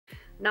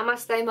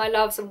Namaste my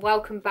loves, and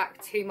welcome back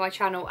to my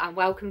channel, and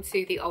welcome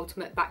to the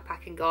ultimate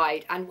backpacking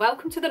guide, and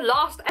welcome to the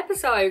last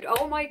episode.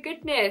 Oh my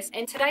goodness.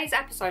 In today's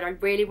episode I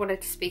really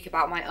wanted to speak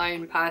about my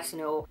own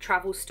personal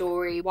travel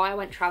story, why I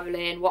went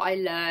traveling, what I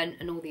learned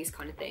and all these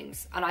kind of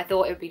things, and I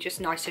thought it would be just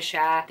nice to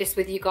share this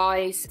with you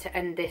guys to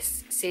end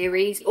this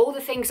series. All the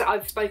things that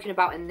I've spoken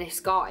about in this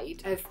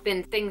guide have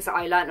been things that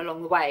I learned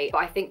along the way, but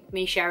I think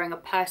me sharing a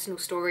personal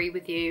story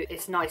with you,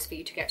 it's nice for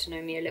you to get to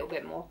know me a little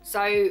bit more.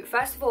 So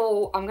first of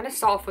all, I'm going to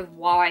start off with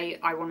why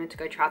I wanted to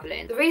go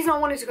traveling. The reason I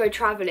wanted to go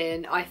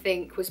traveling, I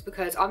think, was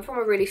because I'm from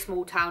a really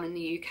small town in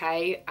the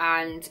UK,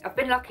 and I've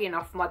been lucky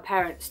enough for my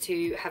parents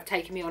to have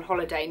taken me on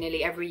holiday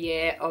nearly every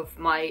year of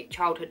my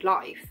childhood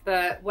life.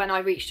 But when I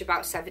reached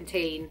about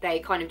 17, they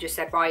kind of just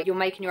said, right, you're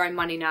making your own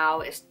money now,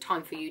 it's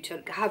time for you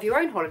to have your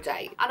own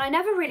holiday. And I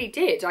never really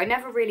did. I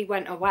never really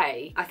went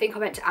away. I think I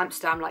went to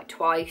Amsterdam like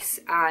twice,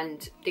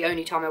 and the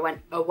only time I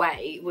went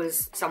away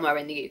was somewhere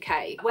in the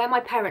UK. Where my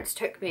parents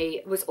took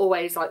me was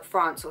always like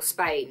France or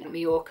Spain,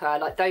 Mallorca,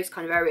 like those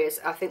kind of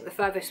areas. I think the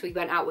furthest we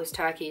went out was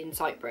Turkey and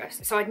Cyprus.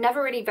 So I'd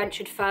never really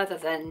ventured further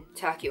than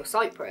Turkey or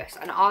Cyprus,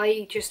 and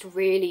I just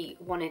really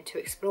wanted to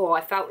explore.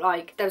 I felt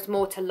like there was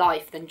more to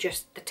life than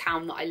just the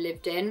town that I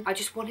lived in. I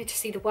just wanted to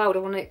see the world. I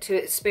wanted to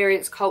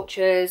experience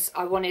cultures.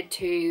 I wanted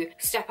to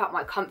step out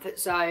my comfort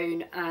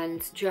zone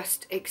and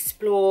just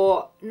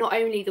explore not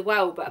only the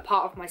world but a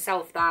part of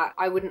myself that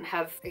I wouldn't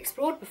have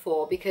explored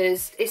before,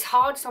 because it's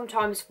hard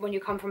sometimes when you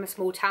come from a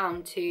small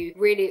town to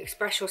really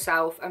express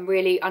yourself and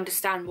really understand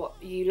what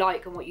you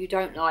like and what you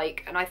don't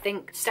like. And I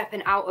think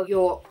stepping out of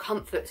your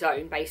comfort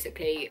zone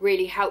basically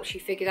really helps you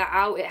figure that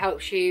out. It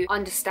helps you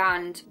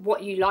understand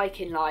what you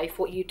like in life,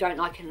 what you don't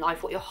like in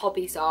life, what your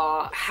hobbies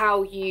are,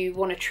 how you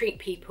want to treat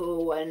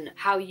people and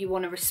how you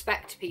want to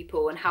respect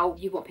people and how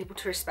you want people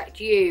to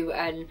respect you,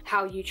 and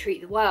how you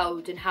treat the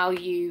world and how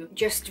you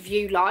just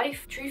view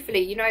life. Truthfully,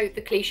 you know,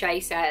 the cliche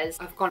says,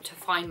 I've gone to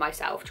find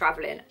myself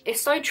traveling.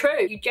 It's so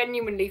true. You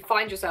genuinely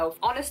find yourself.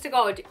 Honest to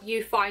God,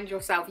 you find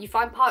yourself. You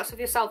find parts of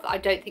yourself that I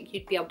don't think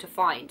you'd be able to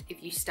find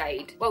if you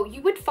stayed. Well,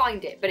 you would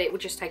find it, but it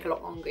would just take a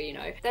lot longer, you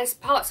know. There's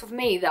parts of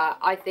me that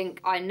I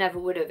think I never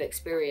would have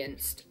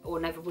experienced or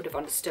never would have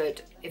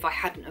understood if I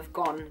hadn't have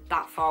gone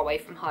that far away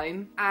from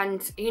home.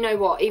 And you know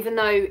what, even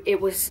though it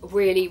was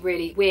really,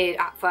 really weird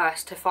at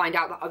first to find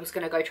out that I was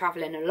going to go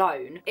traveling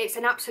alone, it's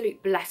an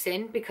absolute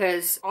blessing,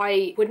 because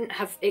I wouldn't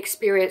have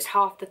experienced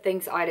half the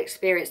things that I had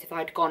experienced if I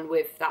had gone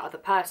with that other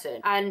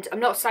person. And I'm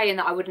not saying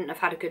that I wouldn't have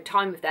had a good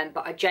time with them,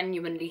 but I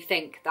genuinely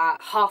think that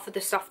half of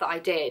the stuff that I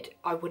did,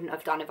 I wouldn't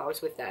have done if I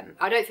was with them.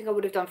 I don't think I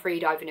would have done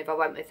freediving if I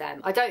went with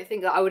them. I don't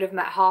think that I would have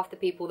met half the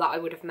people that I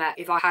would have met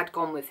if I had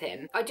gone with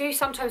him. I do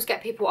sometimes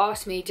get people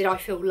ask me, did I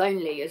feel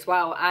lonely as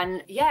well?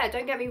 And yeah,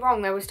 don't get me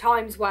wrong, there was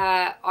times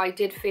where I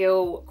did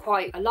feel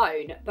quite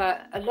alone,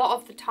 but a lot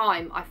of the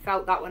time I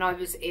felt that when I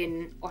was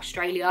in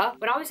Australia.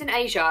 When I was in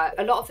Asia,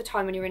 a lot of the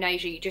time when you're in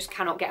Asia, you just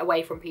cannot get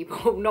away from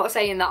people. Not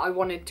saying that I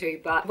wanted to,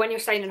 but when you're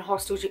staying in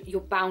hostels,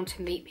 you're bound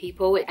to meet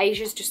people.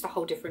 Asia's just a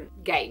whole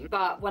different game.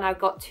 But when I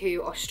got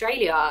to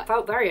Australia, I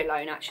felt very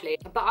alone actually.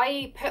 But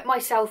I put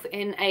myself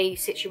in a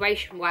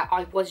situation where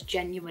I was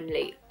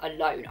genuinely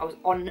alone. I was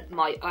on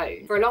my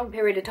own for a long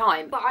period of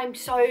time. But I'm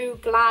so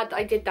glad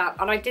I did that,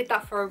 and I did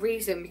that for a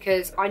reason,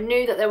 because I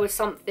knew that there was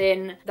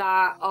something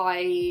that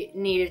I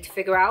needed to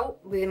figure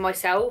out within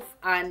myself,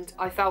 and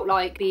I felt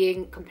like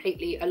being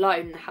completely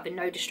alone, having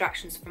no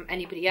distractions from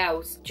anybody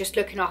else, just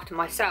looking after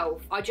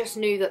myself, I just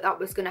knew that that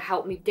was going to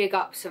help me dig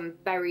up some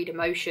buried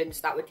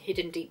emotions that were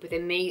hidden deep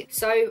within me.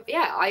 So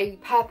yeah, I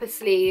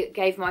purposely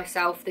gave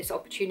myself this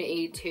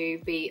opportunity to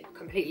be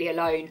completely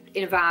alone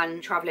in a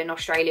van traveling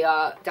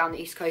Australia down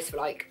the east coast for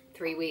like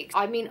 3 weeks.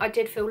 I mean, I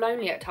did feel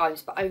lonely at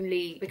times, but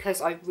only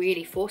because I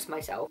really forced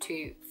myself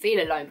to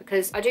feel alone,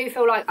 because I do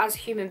feel like as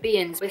human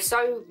beings, we're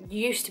so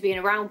used to being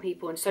around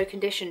people and so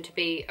conditioned to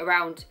be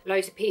around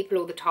loads of people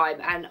all the time.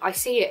 And I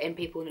see it in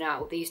people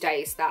now these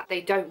days that they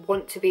don't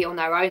want to be on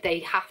their own. They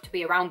have to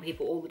be around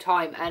people all the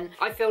time. And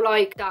I feel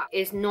like that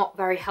is not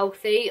very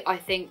healthy. I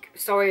think,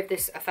 sorry if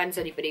this offends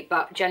anybody,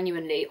 but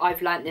genuinely,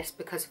 I've learned this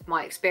because of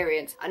my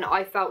experience. And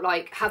I felt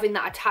like having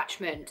that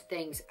attachment to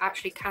things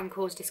actually can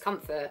cause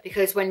discomfort,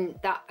 because when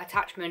that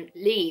attachment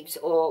leaves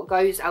or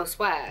goes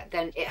elsewhere,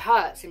 then it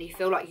hurts and you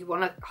feel like you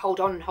want to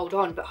hold on,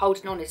 but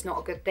holding on is not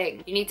a good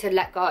thing. You need to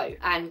let go.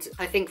 And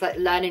I think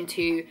that learning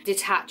to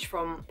detach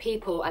from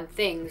people and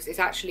things is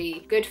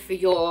actually good for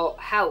your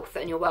health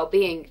and your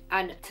well-being,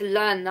 and to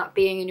learn that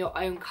being in your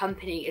own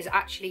company is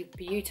actually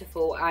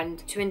beautiful,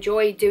 and to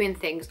enjoy doing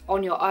things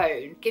on your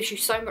own gives you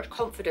so much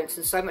confidence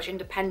and so much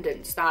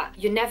independence that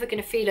you're never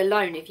going to feel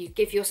alone if you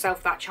give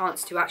yourself that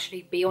chance to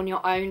actually be on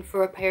your own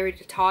for a period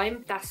of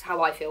time. That's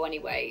how I feel feel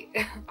anyway.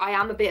 I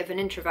am a bit of an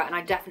introvert, and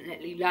I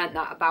definitely learned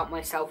that about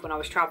myself when I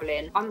was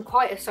traveling. I'm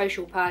quite a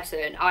social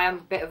person. I am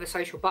a bit of a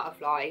social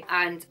butterfly,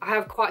 and I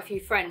have quite a few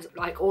friends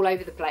like all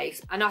over the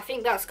place, and I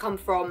think that's come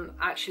from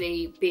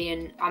actually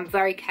being, I'm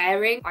very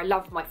caring. I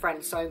love my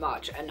friends so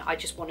much, and I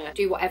just want to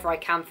do whatever I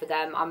can for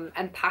them. I'm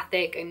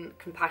empathic and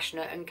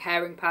compassionate and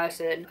caring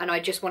person, and I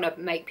just want to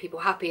make people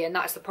happy, and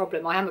that's the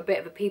problem. I am a bit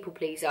of a people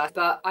pleaser,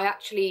 but I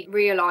actually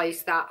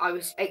realised that I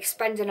was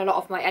expending a lot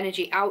of my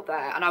energy out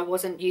there, and I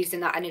wasn't using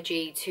that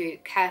energy to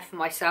care for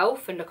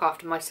myself and look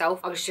after myself.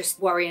 I was just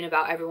worrying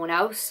about everyone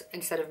else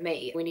instead of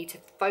me. We need to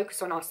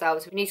focus on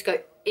ourselves. We need to go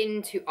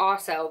into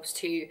ourselves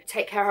to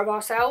take care of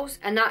ourselves,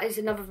 and that is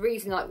another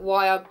reason like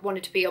why I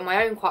wanted to be on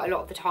my own quite a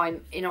lot of the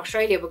time in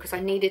Australia, because I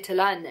needed to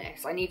learn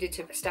this. I needed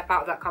to step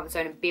out of that comfort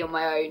zone and be on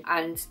my own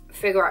and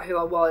figure out who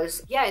I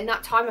was. Yeah, in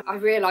that time I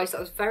realised that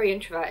I was very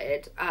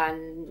introverted,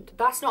 and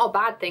that's not a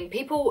bad thing.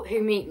 People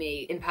who meet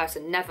me in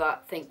person never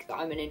think that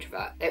I'm an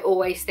introvert. They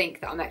always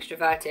think that I'm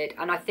extroverted,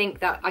 and I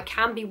think that I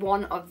can be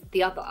one of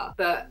the other.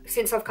 But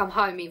since I've come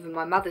home, even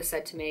my mother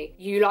said to me,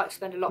 you like to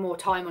spend a lot more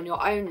time on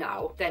your own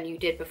now than you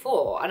did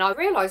before. And I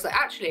realised that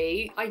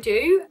actually I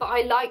do, but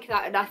I like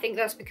that, and I think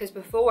that's because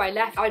before I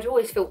left I'd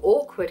always feel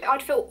awkward.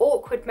 I'd feel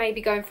awkward maybe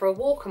going for a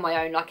walk on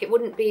my own, like it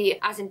wouldn't be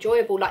as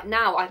enjoyable. Like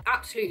now I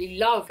absolutely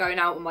love going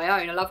out on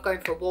my own. I love going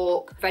for a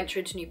walk,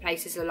 venturing to new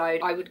places alone.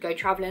 I would go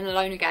travelling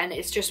alone again.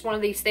 It's just one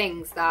of these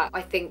things that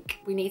I think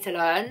we need to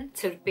learn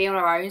to be on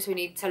our own. So we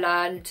need to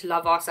learn to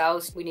love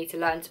ourselves. We need to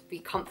learn to be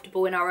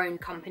comfortable in our own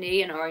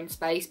company, in our own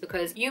space,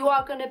 because you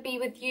are going to be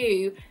with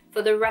you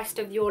for the rest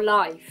of your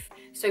life.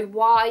 So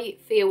why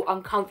feel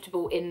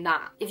uncomfortable in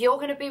that? If you're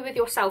going to be with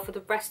yourself for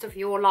the rest of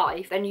your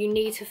life, then you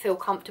need to feel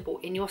comfortable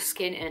in your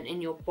skin and in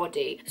your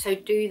body. So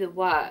do the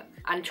work.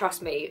 And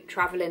trust me,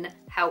 traveling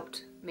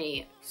helped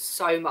me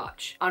so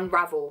much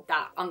unravel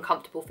that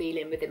uncomfortable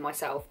feeling within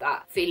myself,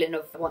 that feeling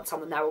of I want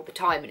someone there all the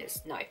time, and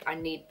it's no, I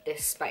need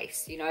this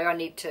space, you know, I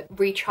need to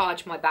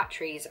recharge my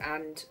batteries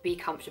and be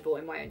comfortable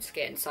in my own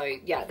skin. So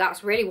yeah,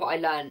 that's really what I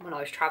learned when I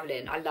was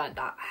traveling. I learned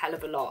that a hell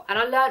of a lot, and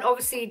I learned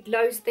obviously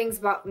loads of things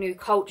about new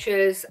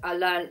cultures. I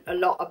learned a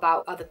lot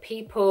about other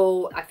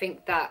people. I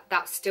think that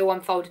that's still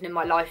unfolding in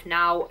my life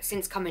now.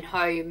 Since coming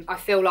home, I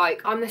feel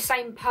like I'm the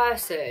same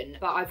person,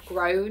 but I've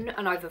grown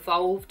and I've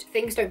evolved.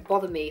 Things don't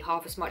bother me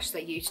half as much as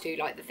they used to.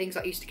 Like the things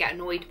I used to get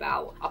annoyed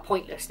about are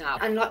pointless now.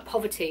 And like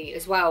poverty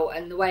as well,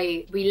 and the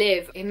way we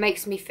live, it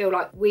makes me feel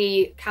like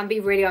we can be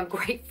really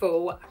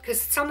ungrateful, because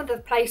some of the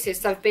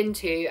places I've been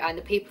to and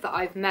the people that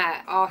I've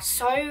met are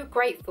so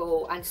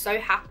grateful and so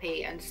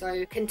happy and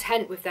so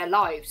content with their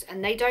lives,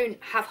 and they don't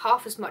have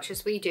half as much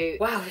as we do.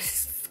 Wow,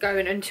 this is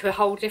going into a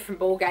whole different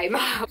ball game.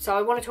 So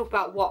I want to talk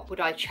about what would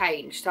I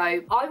change. So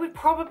I would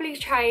probably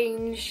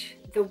change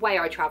the way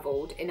I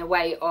travelled, in a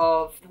way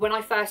of when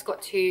I first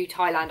got to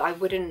Thailand, I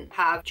wouldn't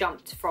have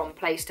jumped from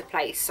place to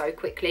place so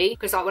quickly,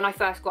 because when I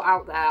first got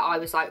out there I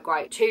was like,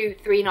 right,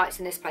 2-3 nights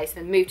in this place,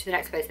 and then move to the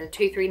next place, and then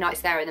 2-3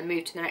 nights there, and then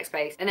move to the next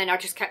place, and then I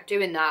just kept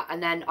doing that,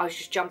 and then I was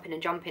just jumping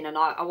and jumping, and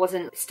I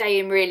wasn't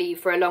staying really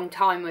for a long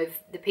time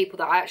with the people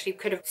that I actually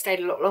could have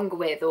stayed a lot longer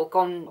with or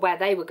gone where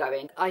they were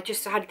going. I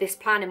just had this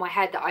plan in my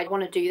head that I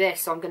want to do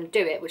this, so I'm going to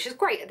do it, which is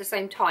great at the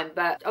same time,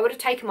 but I would have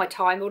taken my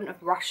time. I wouldn't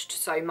have rushed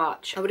so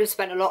much. I would have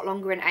spent a lot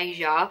longer in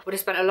Asia, would have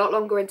spent a lot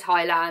longer in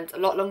Thailand, a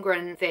lot longer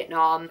in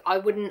Vietnam. I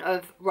wouldn't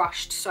have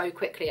rushed so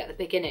quickly at the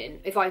beginning.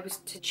 If I was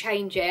to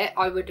change it,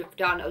 I would have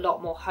done a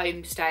lot more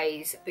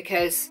homestays,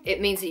 because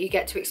it means that you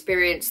get to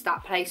experience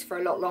that place for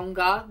a lot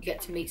longer. You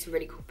get to meet some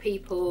really cool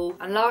people.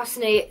 And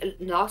lastly,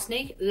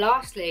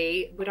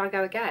 would I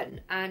go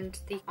again? And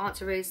the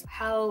answer is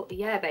hell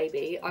yeah,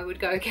 baby, I would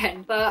go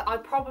again. But I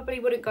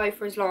probably wouldn't go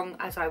for as long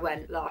as I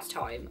went last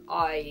time.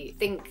 I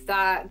think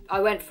that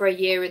I went for a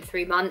year and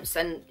 3 months,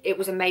 and it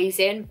was amazing.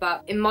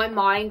 But in my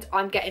mind,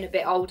 I'm getting a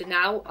bit older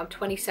now. I'm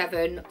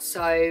 27,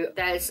 so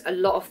there's a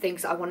lot of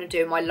things that I want to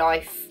do in my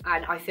life,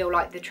 and I feel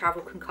like the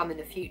travel can come in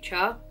the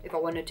future if I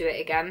want to do it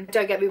again.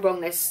 Don't get me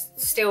wrong, there's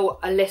still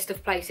a list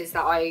of places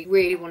that I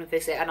really want to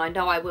visit, and I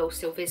know I will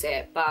still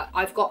visit, but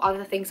I've got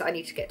other things that I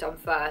need to get done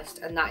first,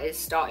 and that is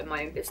starting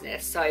my own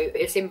business. So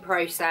it's in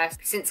process.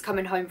 Since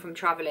coming home from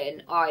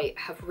traveling, I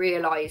have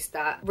realised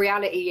that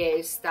reality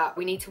is that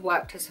we need to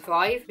work to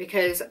survive,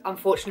 because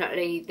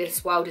unfortunately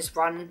this world is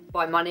run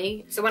by money.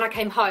 So when I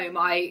came home,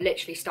 I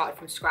literally started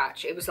from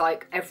scratch. It was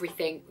like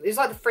everything, it was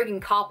like the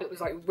frigging carpet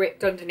was like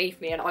ripped underneath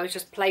me, and I was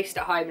just placed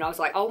at home, and I was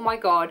like, oh my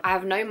god, I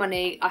have no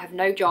money, I have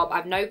no job, I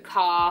have no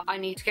car, I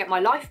need to get my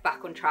life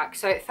back on track.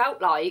 So it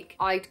felt like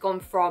I'd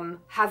gone from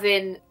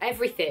having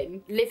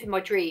everything, living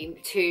my dream,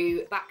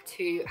 to back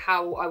to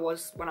how I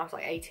was when I was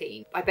like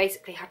 18. I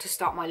basically had to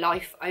start my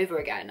life over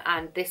again,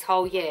 and this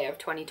whole year of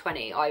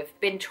 2020 I've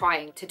been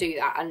trying to do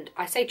that, and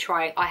I say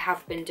trying, I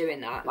have been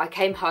doing that. I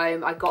came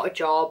home, I got a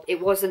job. It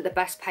wasn't the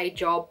best paid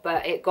job,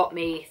 but it got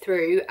me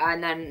through,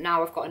 and then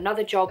now I've got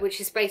another job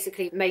which is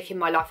basically making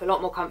my life a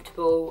lot more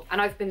comfortable,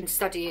 and I've been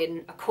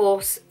studying a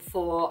course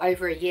for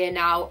over a year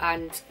now,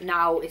 and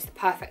now is the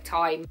perfect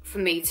time for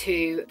me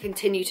to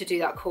continue to do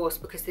that course,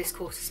 because this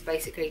course is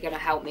basically going to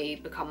help me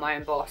become my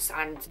own boss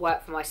and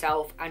work for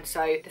myself. And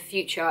so the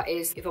future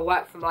is, if I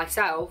work for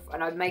myself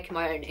and I'm making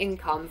my own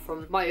income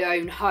from my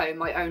own home,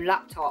 my own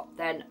laptop,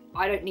 then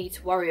I don't need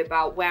to worry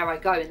about where I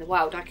go in the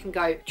world. I can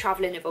go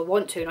traveling if I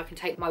want to, and I can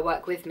take my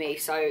work with me.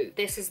 So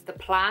this is the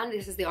plan,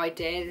 this is the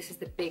idea, this is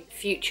the big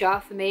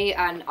future for me,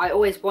 and I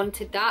always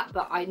wanted that,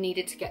 but I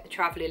needed to get the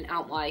traveling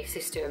out my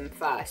system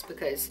first,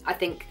 because I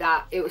think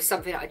that it was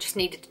something that I just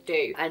needed to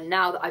do. And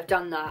now that I've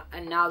done that,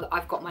 and now that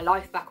I've got my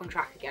life back on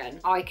track again,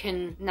 I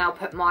can now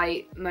put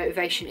my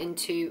motivation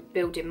into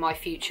building my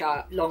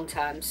future long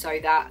term, so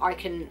that I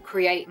can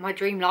create my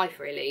dream life,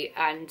 really.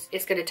 And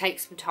it's going to take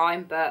some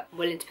time, but I'm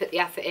willing to put the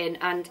effort in.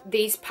 And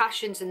these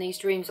passions and these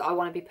dreams that I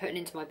want to be putting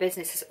into my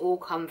business has all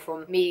come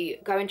from me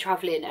going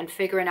traveling and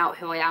figuring out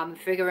who I am,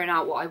 figuring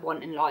out what I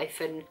want in life,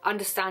 and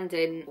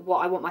understanding what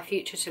I want my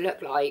future to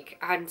look like.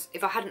 And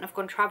if I hadn't have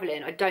gone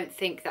traveling, I don't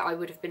think that I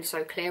would have been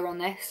so clear on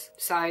this.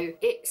 So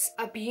it's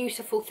a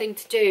beautiful thing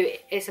to do,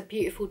 it's a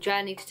beautiful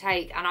journey to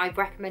take, and I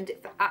recommend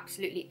it for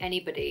absolutely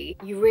anybody.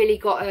 You really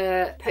got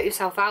to put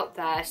yourself out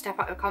there, step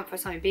out your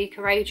comfort zone, be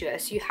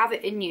courageous. You have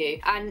it in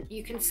you, and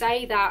you can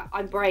say that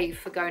I'm brave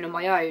for going on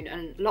my own,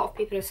 and a lot of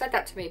people have said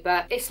that to me,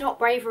 but it's not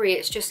bravery,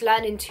 it's just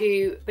learning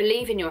to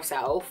believe in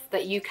yourself,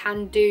 that you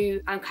can do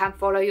and can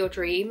follow your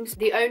dreams.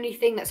 The only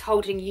thing that's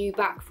holding you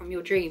back from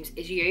your dreams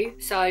is you.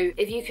 So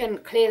if you can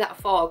clear that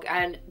fog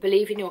and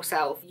believe in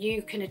yourself,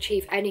 you can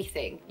achieve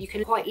anything. You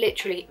can quite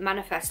literally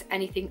manifest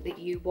anything that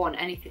you want,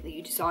 anything that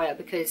you desire,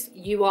 because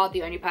you are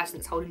the only person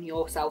that's holding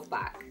yourself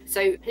back.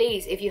 So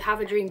please, if you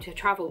have a dream to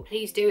travel,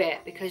 please do it,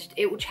 because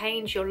it will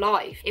change your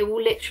life. It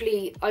will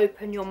literally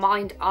open your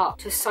mind up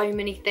to so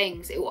many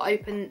things. It will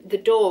open the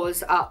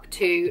doors up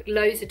to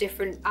loads of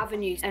different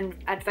avenues and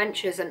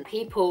adventures and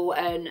people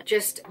and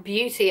just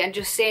beauty, and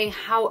just seeing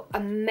how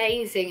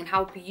amazing and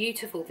how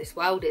beautiful this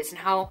world is, and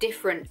how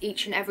different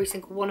each and every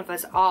single one of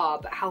us are,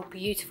 but how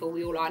beautiful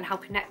we all are and how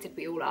connected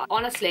we all are.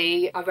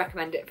 Honestly, I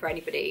recommend it for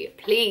anybody.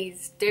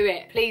 Please do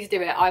it. Please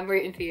do it. I'm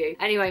rooting for you.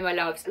 Anyway, my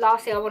loves,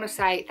 lastly, I want to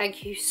say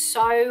thank you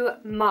so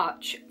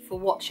much for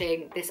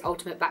watching this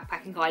ultimate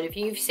backpacking guide. If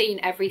you've seen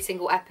every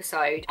single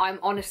episode, I'm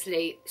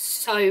honestly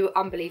so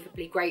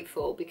unbelievably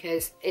grateful,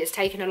 because it's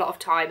taken a lot of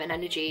time and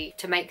energy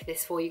to make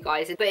this for you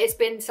guys, but it's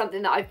been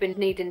something that I've been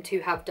needing to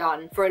have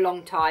done for a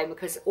long time,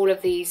 because all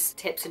of these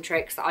tips and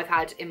tricks that I've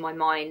had in my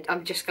mind,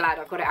 I'm just glad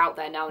I've got it out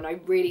there now, and I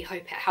really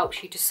hope it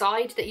helps you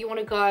decide that you want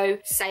to go,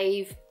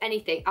 save,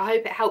 anything. I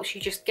hope it helps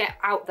you just get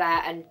out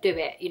there and do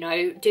it, you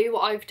know, do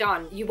what I've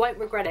done. You won't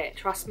regret it,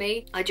 trust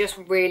me. I just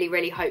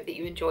really hope that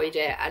you enjoyed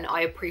it, and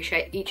I appreciate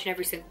each and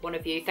every single one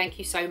of you. Thank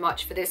you so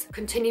much for this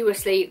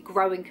continuously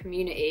growing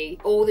community,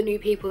 all the new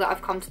people that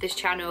have come to this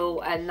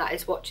channel and that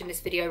is watching this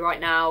video right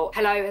now.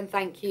 Hello and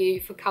thank you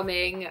for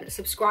coming.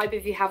 Subscribe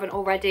if you haven't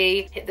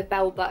already, hit the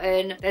bell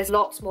button. There's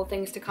lots more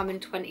things to come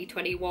in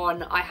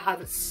 2021. I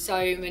have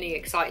so many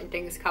exciting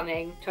things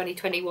coming.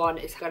 2021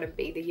 is going to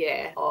be the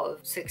year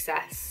of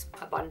success,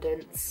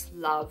 abundance,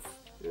 love,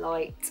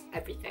 light,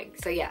 everything.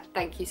 So yeah,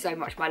 thank you so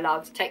much, my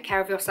loves. Take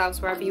care of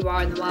yourselves wherever you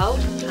are in the world,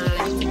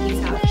 and